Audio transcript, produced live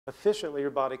efficiently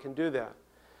your body can do that.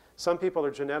 Some people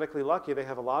are genetically lucky. They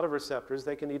have a lot of receptors.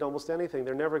 They can eat almost anything.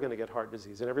 They're never going to get heart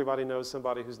disease. And everybody knows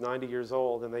somebody who's 90 years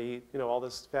old and they eat, all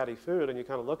this fatty food, and you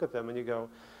kind of look at them and you go,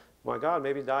 my God,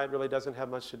 maybe diet really doesn't have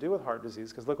much to do with heart disease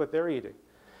because look what they're eating.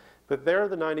 But they're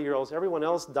the 90-year-olds. Everyone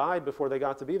else died before they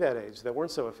got to be that age that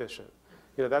weren't so efficient.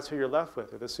 That's who you're left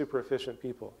with, are the super efficient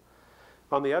people.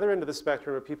 On the other end of the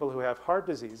spectrum are people who have heart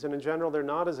disease, and in general, they're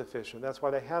not as efficient. That's why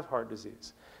they have heart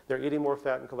disease. They're eating more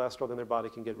fat and cholesterol than their body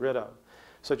can get rid of.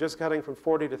 So just cutting from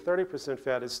 40 to 30%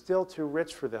 fat is still too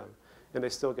rich for them, and they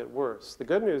still get worse. The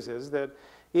good news is that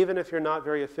even if you're not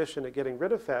very efficient at getting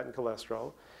rid of fat and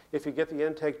cholesterol, if you get the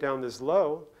intake down this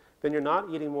low, then you're not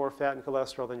eating more fat and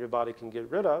cholesterol than your body can get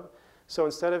rid of. So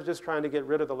instead of just trying to get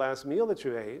rid of the last meal that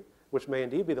you ate, which may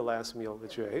indeed be the last meal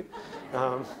that you ate,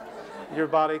 your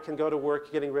body can go to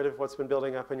work getting rid of what's been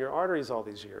building up in your arteries all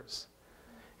these years.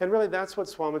 And really, that's what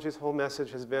Swamiji's whole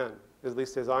message has been, at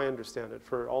least as I understand it,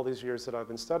 for all these years that I've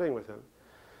been studying with him,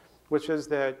 which is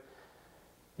that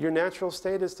your natural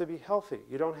state is to be healthy.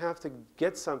 You don't have to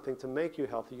get something to make you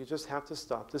healthy. You just have to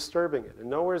stop disturbing it. And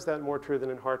nowhere is that more true than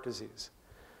in heart disease.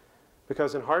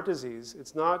 Because in heart disease,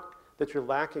 it's not that you're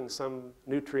lacking some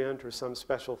nutrient or some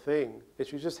special thing.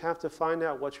 It's you just have to find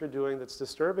out what you're doing that's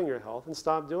disturbing your health and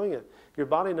stop doing it. Your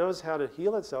body knows how to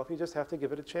heal itself. You just have to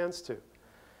give it a chance to.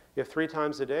 If 3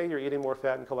 times a day you're eating more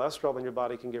fat and cholesterol than your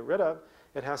body can get rid of,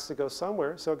 it has to go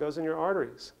somewhere, so it goes in your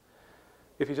arteries.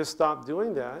 If you just stop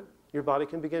doing that, your body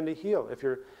can begin to heal. If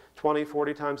you're 20,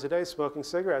 40 times a day smoking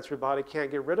cigarettes, your body can't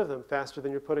get rid of them faster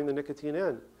than you're putting the nicotine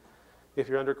in. If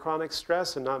you're under chronic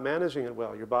stress and not managing it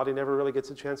well, your body never really gets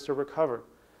a chance to recover.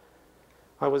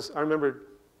 I remember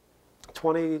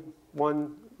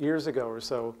 21 years ago or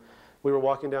so, we were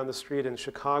walking down the street in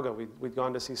Chicago. We'd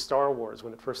gone to see Star Wars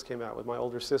when it first came out with my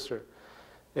older sister.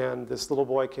 And this little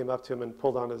boy came up to him and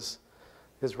pulled on his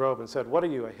robe and said, "What are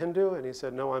you, a Hindu?" And he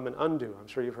said, "No, I'm an undo." I'm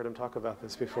sure you've heard him talk about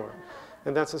this before.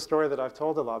 And that's a story that I've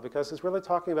told a lot because it's really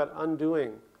talking about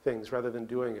undoing things rather than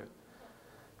doing it.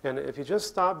 And if you just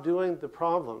stop doing the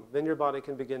problem, then your body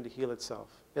can begin to heal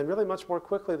itself. And really much more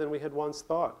quickly than we had once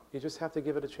thought. You just have to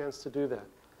give it a chance to do that.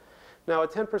 Now, a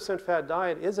 10% fat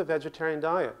diet is a vegetarian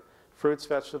diet. Fruits,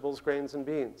 vegetables, grains, and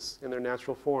beans in their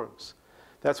natural forms.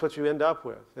 That's what you end up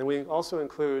with. And we also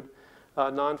include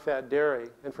non-fat dairy.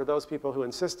 And for those people who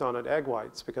insist on it, egg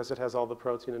whites, because it has all the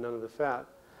protein and none of the fat.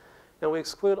 And we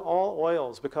exclude all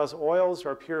oils because oils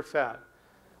are pure fat.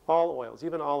 All oils,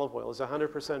 even olive oil, is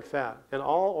 100% fat. And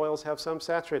all oils have some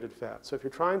saturated fat. So if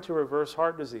you're trying to reverse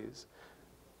heart disease,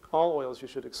 all oils you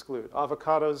should exclude.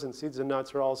 Avocados and seeds and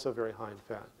nuts are also very high in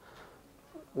fat.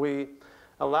 We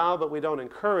allow, but we don't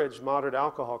encourage moderate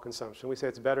alcohol consumption. We say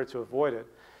it's better to avoid it.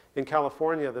 In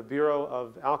California, the Bureau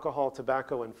of Alcohol,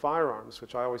 Tobacco, and Firearms,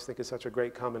 which I always think is such a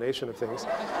great combination of things,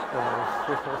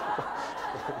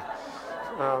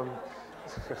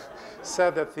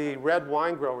 said that the red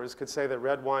wine growers could say that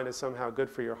red wine is somehow good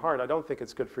for your heart. I don't think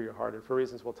it's good for your heart, and for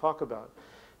reasons we'll talk about.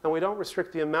 And we don't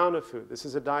restrict the amount of food. This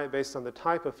is a diet based on the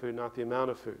type of food, not the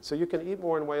amount of food. So you can eat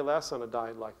more and weigh less on a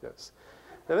diet like this.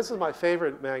 Now, this is my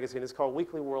favorite magazine. It's called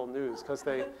Weekly World News because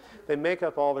they make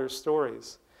up all their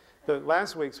stories. The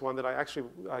last week's one that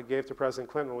I gave to President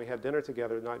Clinton when we had dinner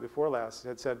together the night before last,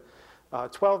 it said,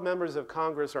 12 members of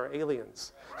Congress are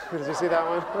aliens. Did you see that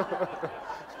one?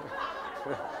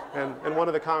 and one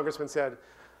of the congressmen said,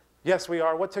 "Yes, we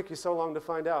are. What took you so long to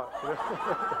find out?"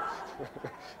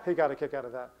 He got a kick out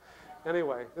of that.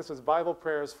 Anyway, this was Bible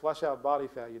prayers, flush out body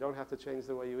fat. You don't have to change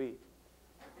the way you eat.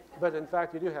 But in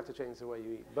fact, you do have to change the way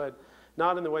you eat, but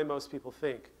not in the way most people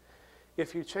think.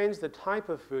 If you change the type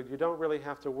of food, you don't really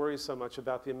have to worry so much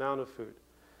about the amount of food.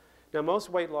 Now, most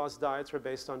weight loss diets are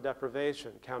based on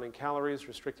deprivation, counting calories,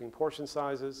 restricting portion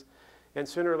sizes, and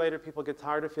sooner or later people get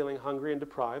tired of feeling hungry and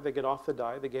deprived. They get off the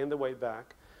diet, they gain the weight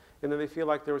back, and then they feel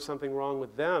like there was something wrong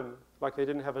with them, like they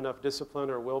didn't have enough discipline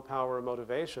or willpower or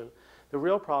motivation. The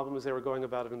real problem is they were going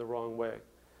about it in the wrong way.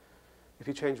 If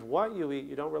you change what you eat,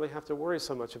 you don't really have to worry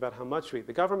so much about how much you eat.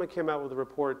 The government came out with a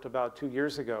report about 2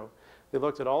 years ago. They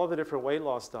looked at all of the different weight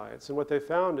loss diets, and what they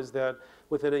found is that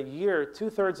within a year,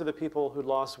 2/3 of the people who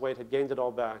lost weight had gained it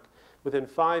all back. Within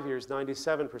 5 years,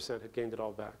 97% had gained it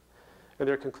all back. And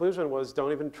their conclusion was,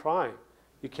 don't even try.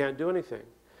 You can't do anything.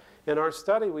 In our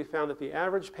study, we found that the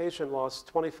average patient lost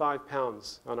 25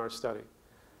 pounds on our study.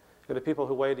 And the people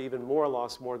who weighed even more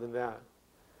lost more than that.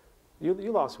 You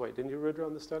lost weight, didn't you, Rudra,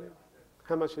 on the study?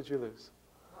 How much did you lose?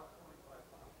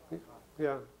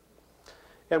 Yeah.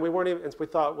 And we weren't even, and we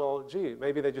thought, well, gee,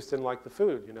 maybe they just didn't like the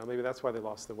food, you know, maybe that's why they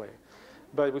lost the weight.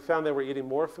 But we found they were eating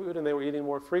more food and they were eating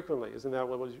more frequently. Isn't that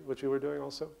what you were doing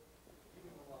also?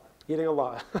 Eating a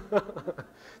lot.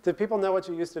 Do people know what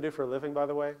you used to do for a living, by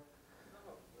the way?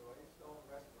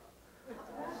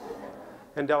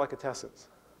 And delicatessens.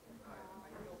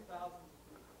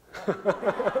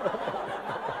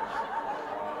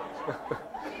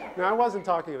 No, I wasn't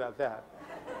talking about that.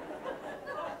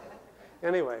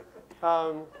 Anyway,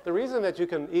 the reason that you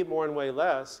can eat more and weigh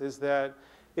less is that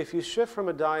if you shift from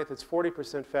a diet that's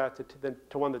 40% fat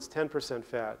to one that's 10%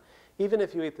 fat, even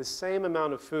if you eat the same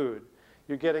amount of food,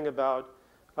 you're getting about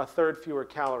a third fewer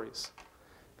calories.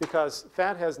 Because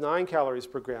fat has 9 calories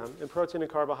per gram, and protein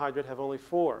and carbohydrate have only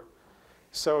 4.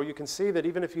 So you can see that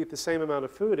even if you eat the same amount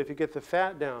of food, if you get the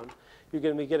fat down, you're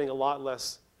going to be getting a lot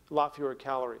fewer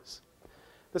calories.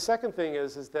 The second thing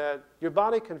is that your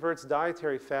body converts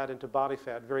dietary fat into body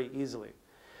fat very easily,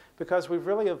 because we've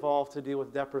really evolved to deal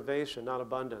with deprivation, not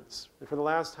abundance. And for the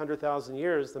last 100,000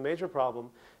 years, the major problem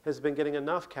has been getting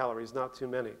enough calories, not too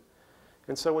many.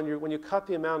 And so when you cut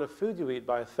the amount of food you eat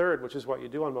by a third, which is what you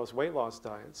do on most weight loss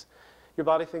diets, your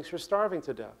body thinks you're starving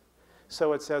to death.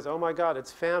 So it says, oh my God,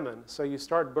 it's famine. So you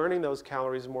start burning those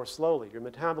calories more slowly. Your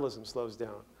metabolism slows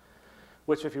down,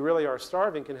 which if you really are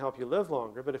starving can help you live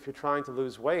longer. But if you're trying to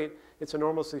lose weight, it's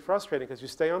enormously frustrating because you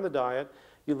stay on the diet,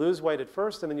 you lose weight at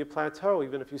first, and then you plateau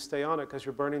even if you stay on it because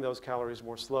you're burning those calories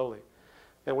more slowly.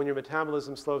 And when your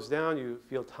metabolism slows down, you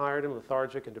feel tired and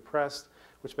lethargic and depressed,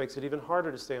 which makes it even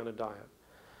harder to stay on a diet.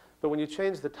 But when you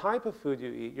change the type of food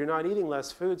you eat, you're not eating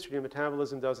less food, so your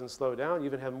metabolism doesn't slow down. You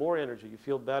even have more energy. You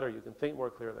feel better. You can think more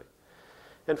clearly.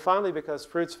 And finally, because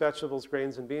fruits, vegetables,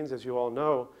 grains, and beans, as you all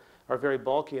know, are very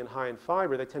bulky and high in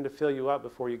fiber, they tend to fill you up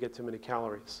before you get too many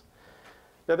calories.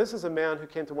 Now, this is a man who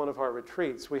came to one of our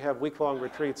retreats. We have week-long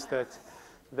retreats that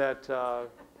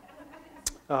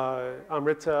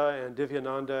Amrita and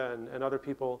Divyananda and other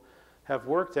people have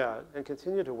worked at and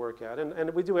continue to work at.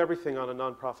 And we do everything on a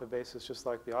nonprofit basis, just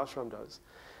like the ashram does.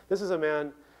 This is a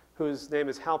man whose name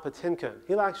is Hal Patinkin.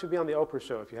 He'll actually be on the Oprah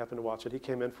show if you happen to watch it. He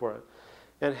came in for it.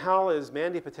 And Hal is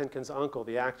Mandy Patinkin's uncle,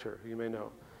 the actor, who you may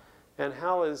know. And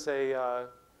Hal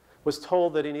was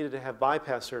told that he needed to have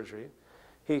bypass surgery.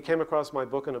 He came across my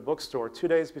book in a bookstore 2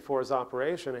 days before his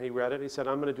operation, and he read it. He said,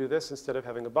 I'm going to do this instead of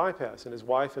having a bypass. And his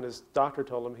wife and his doctor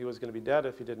told him he was going to be dead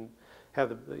if he didn't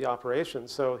have the operation.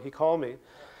 So he called me,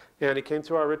 and he came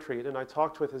to our retreat, and I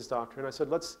talked with his doctor, and I said,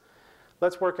 let's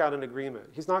work out an agreement.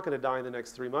 He's not going to die in the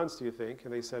next 3 months, do you think?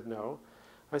 And they said, no.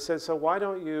 I said, so why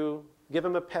don't you give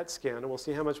him a PET scan, and we'll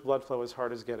see how much blood flow his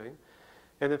heart is getting.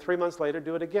 And then 3 months later,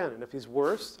 do it again. And if he's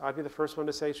worse, I'd be the first one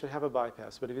to say he should have a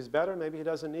bypass. But if he's better, maybe he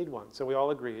doesn't need one. So we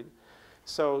all agreed.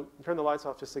 So turn the lights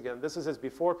off just again. This is his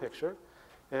before picture.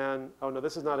 And, oh no,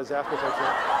 this is not his after picture.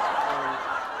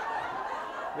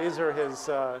 These are his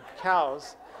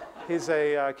cows. He's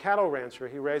a cattle rancher.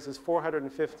 He raises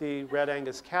 450 Red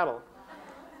Angus cattle.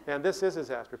 And this is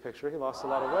his after picture. He lost a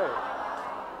lot of weight.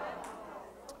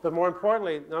 But more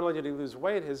importantly, not only did he lose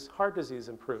weight, his heart disease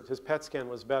improved. His PET scan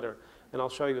was better. And I'll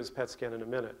show you his PET scan in a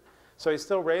minute. So he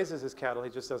still raises his cattle, he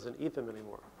just doesn't eat them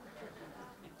anymore.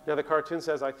 Now the cartoon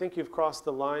says, I think you've crossed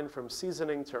the line from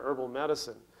seasoning to herbal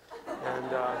medicine.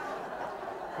 And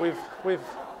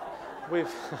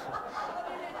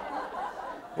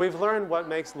we've learned what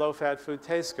makes low-fat food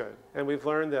taste good. And we've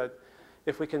learned that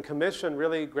if we can commission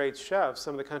really great chefs,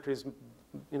 some of the country's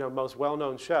most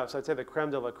well-known chefs, I'd say the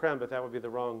creme de la creme, but that would be the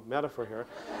wrong metaphor here,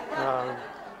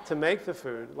 to make the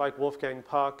food, like Wolfgang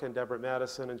Puck and Deborah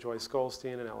Madison and Joyce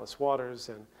Goldstein and Alice Waters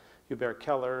and Hubert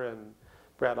Keller and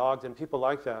Brad Ogden, people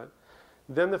like that,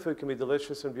 then the food can be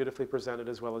delicious and beautifully presented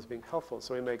as well as being healthful.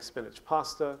 So we make spinach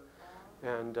pasta,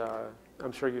 and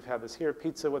I'm sure you've had this here,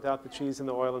 pizza without the cheese and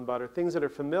the oil and butter, things that are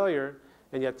familiar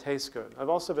and yet taste good. I've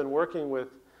also been working with,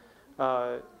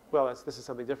 this is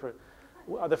something different.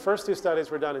 The first 2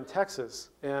 studies were done in Texas,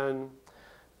 and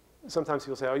sometimes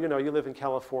people say, oh, you live in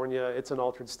California, it's an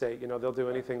altered state, they'll do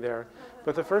anything there.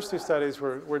 But the first 2 studies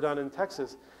were done in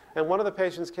Texas. And one of the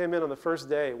patients came in on the first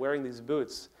day wearing these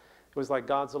boots. It was like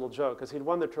God's little joke, because he'd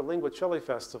won the Terlingua Chili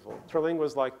Festival. Terlingua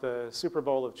was like the Super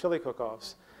Bowl of chili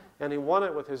cook-offs. And he won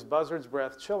it with his buzzard's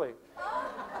breath chili,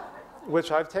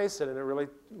 which I've tasted, and it really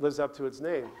lives up to its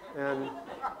name. And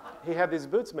he had these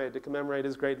boots made to commemorate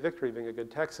his great victory, being a good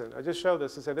Texan. I just show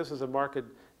this to say this is a marked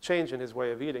change in his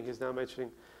way of eating. He's now making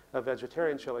a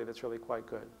vegetarian chili that's really quite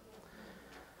good.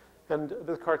 And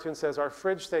the cartoon says, our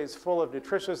fridge stays full of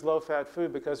nutritious, low-fat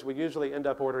food because we usually end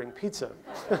up ordering pizza.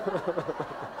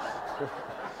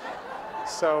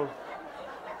 So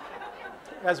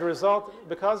as a result,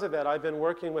 because of that, I've been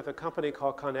working with a company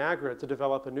called ConAgra to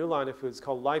develop a new line of foods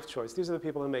called Life Choice. These are the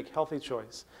people who make Healthy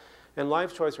Choice. And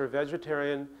Life Choice are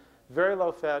vegetarian, very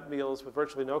low-fat meals with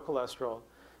virtually no cholesterol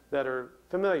that are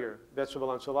familiar,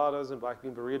 vegetable enchiladas and black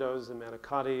bean burritos and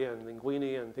manicotti and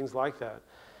linguine and things like that.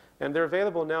 And they're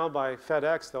available now by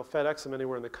FedEx. They'll FedEx them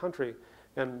anywhere in the country.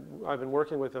 And I've been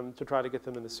working with them to try to get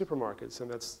them in the supermarkets, and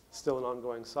that's still an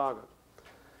ongoing saga.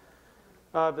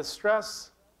 The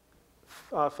stress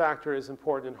factor is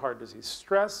important in heart disease.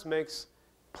 Stress makes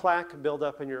plaque build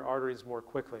up in your arteries more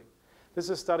quickly. This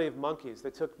is a study of monkeys.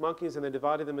 They took monkeys and they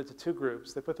divided them into two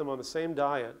groups. They put them on the same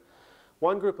diet.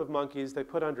 One group of monkeys they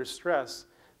put under stress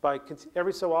by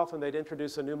every so often they'd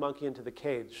introduce a new monkey into the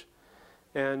cage.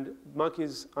 And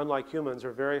monkeys, unlike humans,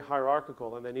 are very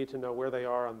hierarchical, and they need to know where they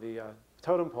are on the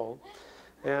totem pole.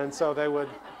 And so they would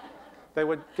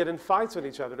get in fights with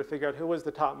each other to figure out who was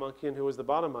the top monkey and who was the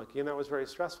bottom monkey, and that was very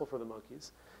stressful for the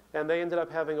monkeys. And they ended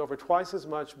up having over twice as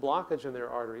much blockage in their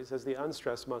arteries as the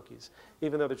unstressed monkeys,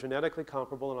 even though they're genetically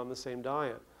comparable and on the same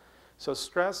diet. So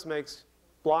stress makes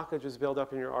blockages build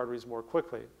up in your arteries more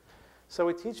quickly. So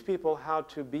we teach people how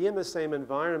to be in the same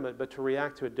environment but to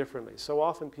react to it differently. So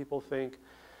often people think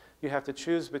you have to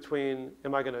choose between,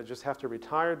 am I going to just have to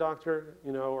retire, doctor,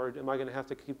 you know, or am I going to have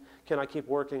to can I keep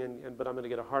working but I'm going to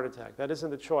get a heart attack? That isn't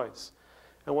the choice.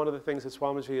 And one of the things that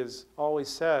Swamiji has always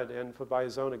said, and by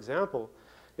his own example,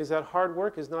 is that hard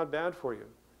work is not bad for you.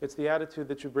 It's the attitude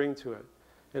that you bring to it.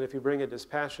 And if you bring a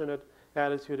dispassionate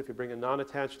attitude, if you bring a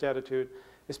non-attached attitude,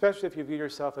 especially if you view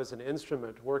yourself as an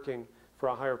instrument working for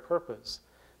a higher purpose,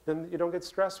 then you don't get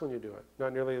stressed when you do it,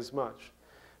 not nearly as much.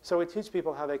 So we teach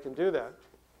people how they can do that.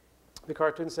 The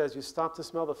cartoon says, you stop to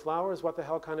smell the flowers? What the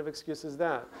hell kind of excuse is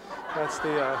that? That's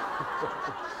the,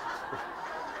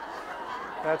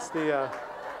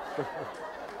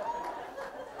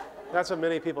 that's what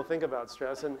many people think about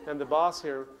stress. And the boss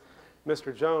here,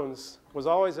 Mr. Jones, was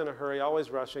always in a hurry,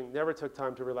 always rushing, never took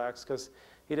time to relax because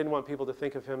he didn't want people to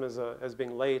think of him as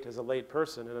being late, as a late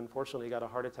person. And unfortunately, he got a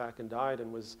heart attack and died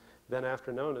and was then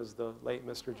after known as the late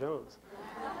Mr. Jones.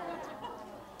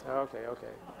 Okay.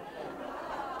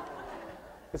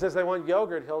 It says they want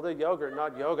yogurt, Hilda, yogurt,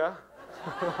 not yoga.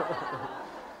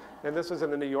 And this was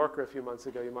in the New Yorker a few months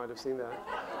ago. You might have seen that.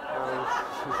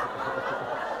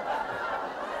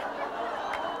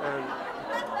 And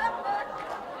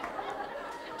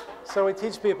so we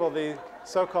teach people the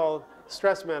so-called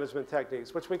stress management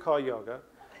techniques, which we call yoga.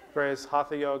 Various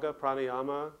hatha yoga,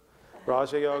 pranayama,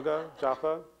 raja yoga,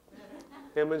 japa,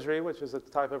 imagery, which is a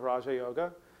type of raja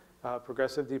yoga,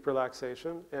 progressive deep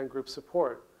relaxation, and group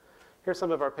support. Here's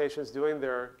some of our patients doing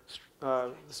their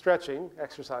stretching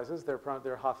exercises, their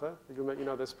hatha. You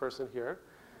know this person here.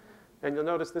 And you'll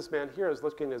notice this man here is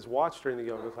looking at his watch during the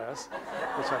yoga class,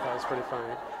 which I thought was pretty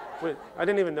funny. I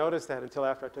didn't even notice that until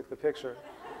after I took the picture.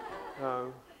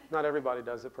 Not everybody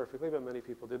does it perfectly, but many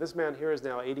people do. This man here is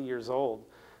now 80 years old,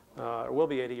 or will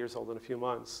be 80 years old in a few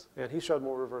months. And he showed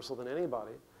more reversal than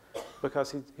anybody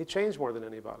because he changed more than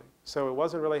anybody. So it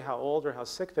wasn't really how old or how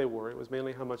sick they were. It was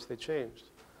mainly how much they changed.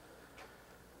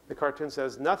 The cartoon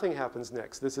says, nothing happens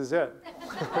next. This is it.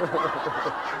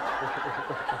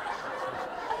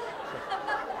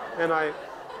 And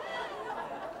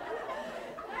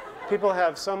people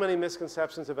have so many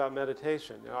misconceptions about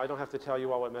meditation. You know, I don't have to tell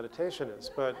you all what meditation is,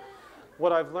 but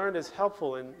what I've learned is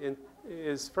helpful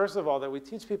is, first of all, that we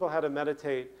teach people how to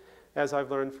meditate, as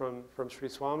I've learned from Sri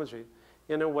Swamiji,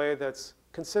 in a way that's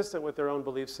consistent with their own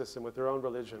belief system, with their own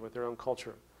religion, with their own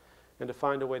culture, and to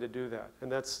find a way to do that.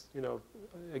 And that's, you know,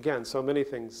 again, so many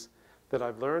things that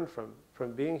I've learned from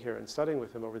being here and studying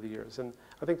with him over the years. And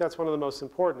I think that's one of the most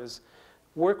important is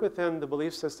work within the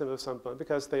belief system of someone,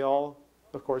 because they all,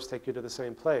 of course, take you to the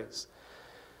same place.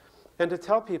 And to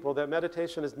tell people that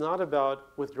meditation is not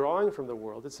about withdrawing from the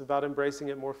world, it's about embracing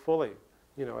it more fully.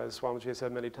 You know, as Swamiji has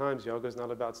said many times, yoga is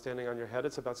not about standing on your head,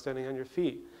 it's about standing on your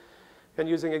feet. And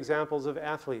using examples of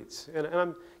athletes. And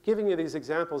I'm giving you these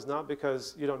examples not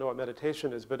because you don't know what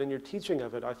meditation is, but in your teaching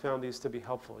of it, I found these to be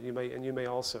helpful. You may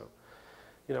also.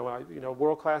 You know,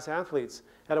 world-class athletes.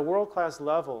 At a world-class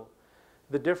level,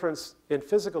 the difference in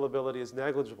physical ability is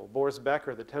negligible. Boris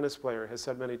Becker, the tennis player, has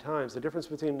said many times, the difference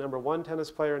between #1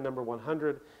 tennis player and number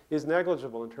 100 is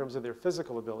negligible in terms of their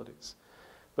physical abilities.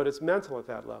 But it's mental at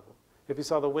that level. If you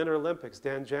saw the Winter Olympics,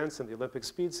 Dan Jansen, the Olympic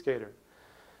speed skater,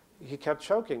 he kept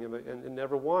choking and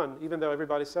never won, even though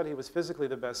everybody said he was physically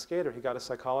the best skater. He got a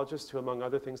psychologist who, among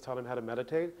other things, taught him how to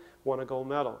meditate, won a gold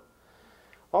medal.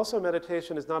 Also,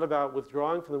 meditation is not about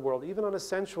withdrawing from the world, even on a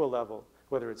sensual level,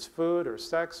 whether it's food or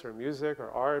sex or music or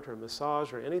art or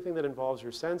massage or anything that involves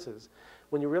your senses.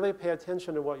 When you really pay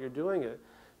attention to what you're doing,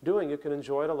 you can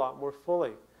enjoy it a lot more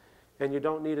fully. And you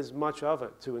don't need as much of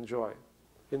it to enjoy.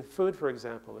 In food, for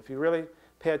example, if you really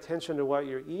pay attention to what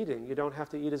you're eating, you don't have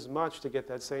to eat as much to get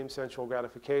that same sensual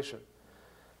gratification.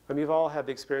 I mean, you've all had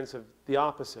the experience of the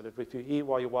opposite. If you eat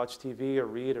while you watch TV or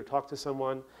read or talk to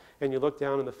someone, and you look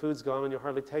down and the food's gone and you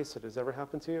hardly taste it. Has that ever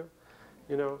happened to you?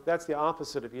 You know, that's the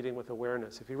opposite of eating with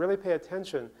awareness. If you really pay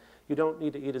attention, you don't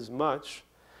need to eat as much.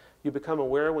 You become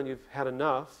aware when you've had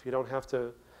enough. You don't have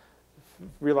to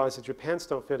realize that your pants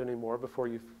don't fit anymore before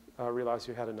you realize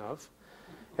you had enough.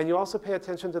 And you also pay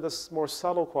attention to the more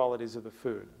subtle qualities of the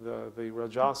food, the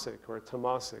rajasic or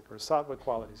tamasic or sattvic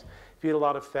qualities. If you eat a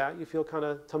lot of fat, you feel kind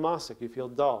of tamasic. You feel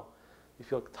dull. You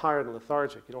feel tired and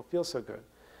lethargic. You don't feel so good.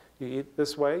 You eat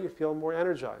this way, you feel more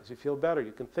energized. You feel better.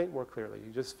 You can think more clearly.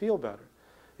 You just feel better.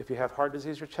 If you have heart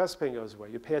disease, your chest pain goes away.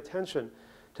 You pay attention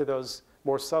to those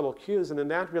more subtle cues, and then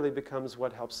that really becomes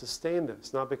what helps sustain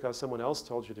this, not because someone else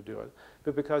told you to do it,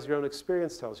 but because your own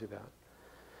experience tells you that.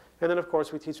 And then, of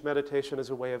course, we teach meditation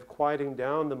as a way of quieting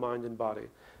down the mind and body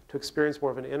to experience more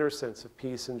of an inner sense of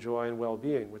peace and joy and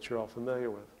well-being, which you're all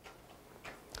familiar with.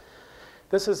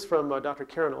 This is from Dr.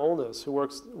 Karen Ornish, who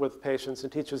works with patients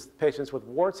and teaches patients with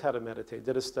warts how to meditate,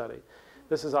 did a study.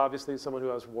 This is obviously someone who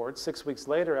has warts. 6 weeks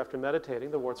later, after meditating,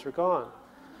 the warts are gone.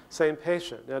 Same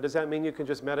patient. Now, does that mean you can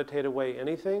just meditate away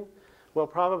anything? Well,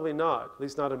 probably not, at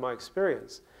least not in my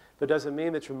experience. But does it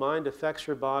mean that your mind affects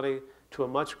your body to a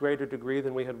much greater degree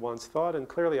than we had once thought? And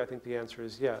clearly, I think the answer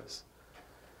is yes.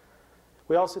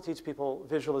 We also teach people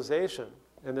visualization,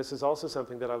 and this is also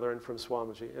something that I learned from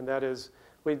Swamiji, and that is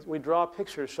we draw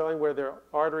pictures showing where their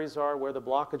arteries are, where the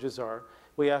blockages are.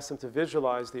 We ask them to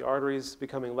visualize the arteries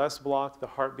becoming less blocked, the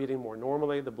heart beating more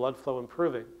normally, the blood flow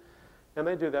improving. And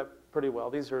they do that pretty well.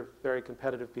 These are very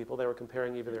competitive people. They were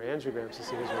comparing even their angiograms to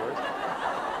see who's worse.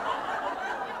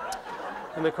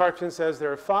 And the cartoon says,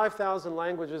 there are 5,000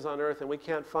 languages on earth and we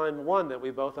can't find one that we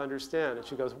both understand. And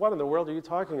she goes, what in the world are you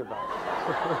talking about?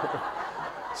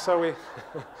 So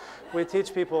we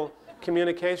teach people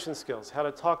communication skills, how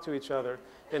to talk to each other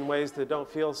in ways that don't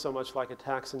feel so much like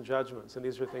attacks and judgments. And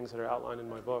these are things that are outlined in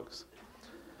my books.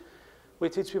 We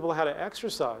teach people how to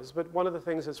exercise, but one of the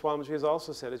things that Swamiji has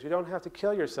also said is you don't have to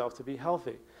kill yourself to be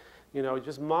healthy. You know,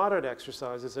 just moderate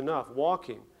exercise is enough.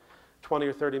 Walking 20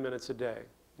 or 30 minutes a day,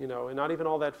 you know, and not even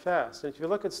all that fast. And if you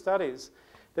look at studies,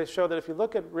 they show that if you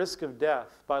look at risk of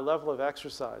death by level of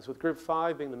exercise, with group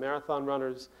 5 being the marathon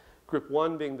runners, group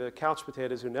 1 being the couch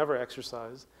potatoes who never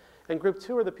exercise, and group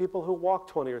 2 are the people who walk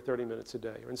 20 or 30 minutes a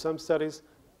day. Or in some studies,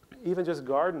 even just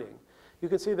gardening. You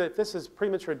can see that this is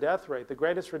premature death rate. The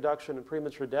greatest reduction in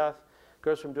premature death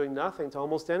goes from doing nothing to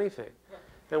almost anything.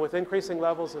 And with increasing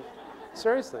levels of,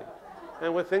 seriously,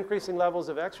 and with increasing levels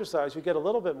of exercise, you get a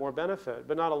little bit more benefit,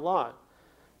 but not a lot.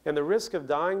 And the risk of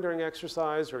dying during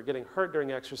exercise or getting hurt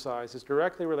during exercise is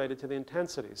directly related to the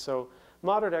intensity. So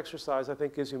moderate exercise, I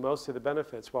think, gives you most of the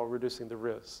benefits while reducing the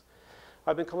risks.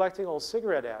 I've been collecting old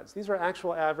cigarette ads. These are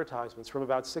actual advertisements from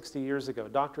about 60 years ago.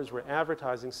 Doctors were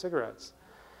advertising cigarettes.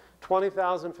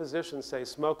 20,000 physicians say,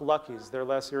 smoke Luckies, they're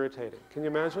less irritating. Can you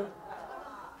imagine?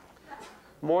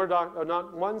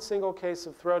 Not one single case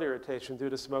of throat irritation due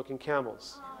to smoking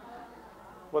Camels.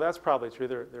 Well, that's probably true.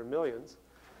 There are millions.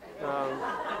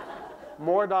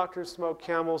 More doctors smoke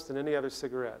Camels than any other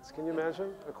cigarettes. Can you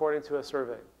imagine? According to a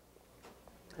survey.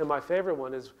 And my favorite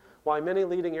one is why many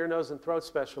leading ear, nose, and throat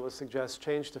specialists suggest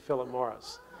change to Philip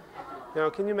Morris. Now,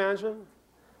 can you imagine?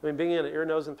 I mean, being in an ear,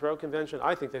 nose, and throat convention,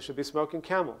 I think they should be smoking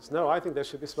Camels. No, I think they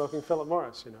should be smoking Philip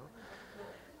Morris, you know.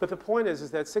 But the point is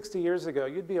that 60 years ago,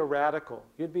 you'd be a radical.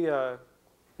 You'd be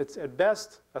it's at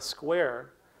best a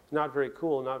square, not very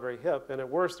cool, not very hip, and at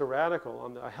worst a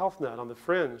radical, a health nut on the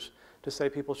fringe to say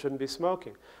people shouldn't be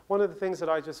smoking. One of the things that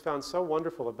I just found so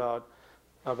wonderful about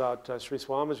Sri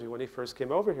Swamiji when he first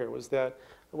came over here was that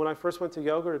when I first went to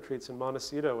yoga retreats in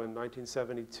Montecito in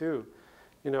 1972,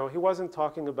 you know, he wasn't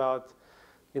talking about,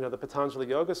 you know, the Patanjali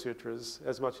Yoga Sutras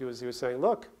as much as he was saying,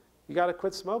 look, you got to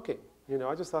quit smoking. You know,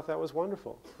 I just thought that was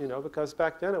wonderful, you know, because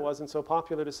back then it wasn't so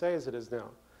popular to say as it is now.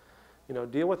 You know,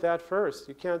 deal with that first.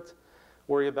 You can't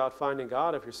worry about finding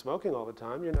God if you're smoking all the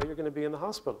time. You know, you're going to be in the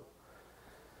hospital.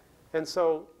 And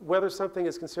so whether something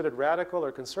is considered radical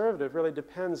or conservative really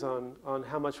depends on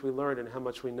how much we learn and how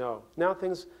much we know. Now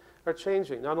things are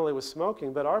changing, not only with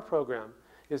smoking, but our program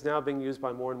is now being used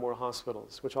by more and more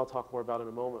hospitals, which I'll talk more about in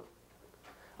a moment.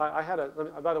 By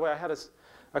the way, I had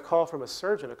a call from a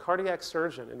surgeon, a cardiac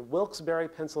surgeon in Wilkes-Barre,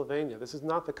 Pennsylvania. This is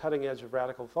not the cutting edge of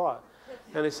radical thought.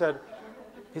 And he said,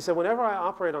 whenever I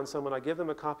operate on someone, I give them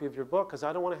a copy of your book because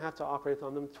I don't want to have to operate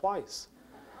on them twice.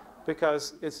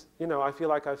 Because it's, you know, I feel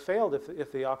like I've failed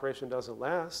if the operation doesn't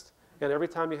last. And every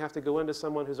time you have to go into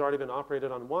someone who's already been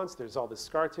operated on once, there's all this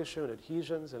scar tissue and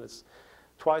adhesions, and it's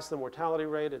twice the mortality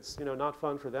rate. It's, you know, not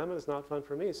fun for them, and it's not fun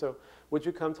for me. So would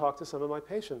you come talk to some of my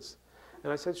patients?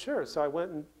 And I said, sure. So I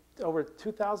went and over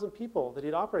 2,000 people that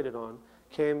he'd operated on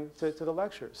came to the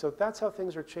lecture. So that's how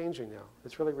things are changing now.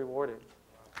 It's really rewarding.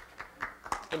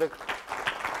 And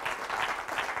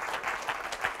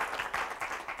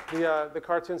the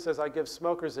cartoon says, I give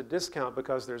smokers a discount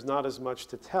because there's not as much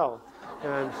to tell.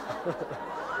 And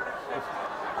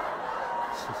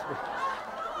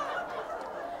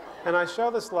and I show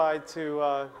the slide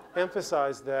to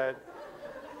emphasize that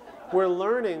we're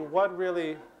learning what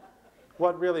really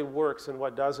works and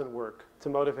what doesn't work to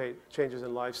motivate changes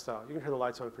in lifestyle. You can turn the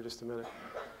lights on for just a minute.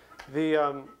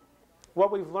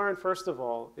 What we've learned, first of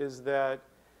all, is that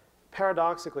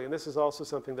paradoxically, and this is also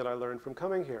something that I learned from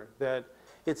coming here, that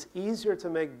it's easier to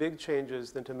make big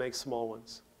changes than to make small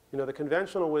ones. You know, the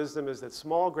conventional wisdom is that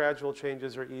small, gradual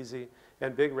changes are easy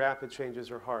and big, rapid changes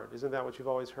are hard. Isn't that what you've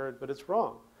always heard? But it's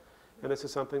wrong. And this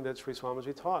is something that Sri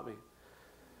Swamiji taught me.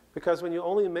 Because when you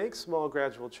only make small,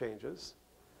 gradual changes,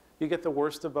 you get the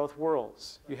worst of both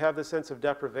worlds. You have the sense of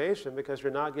deprivation because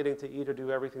you're not getting to eat or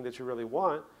do everything that you really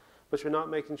want, but you're not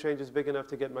making changes big enough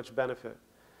to get much benefit.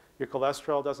 Your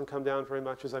cholesterol doesn't come down very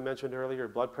much, as I mentioned earlier. Your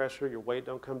blood pressure, your weight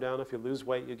don't come down. If you lose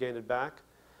weight, you gain it back.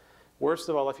 Worst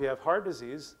of all, if you have heart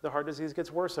disease, the heart disease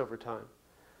gets worse over time.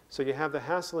 So you have the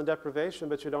hassle and deprivation,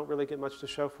 but you don't really get much to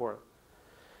show for it.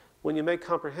 When you make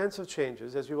comprehensive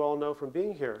changes, as you all know from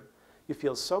being here, you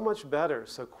feel so much better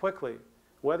so quickly,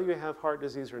 whether you have heart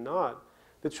disease or not.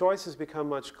 The choices become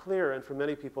much clearer, and for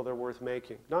many people, they're worth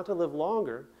making. Not to live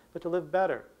longer, but to live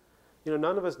better. You know,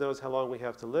 none of us knows how long we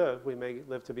have to live. We may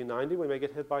live to be 90, we may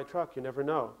get hit by a truck, you never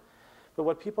know. But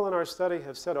what people in our study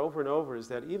have said over and over is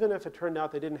that even if it turned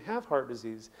out they didn't have heart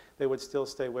disease, they would still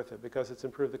stay with it because it's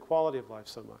improved the quality of life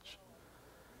so much.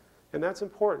 And that's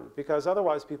important because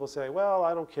otherwise people say, well,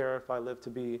 I don't care if I live to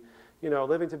be, you know,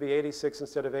 living to be 86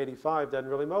 instead of 85 doesn't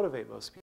really motivate most people.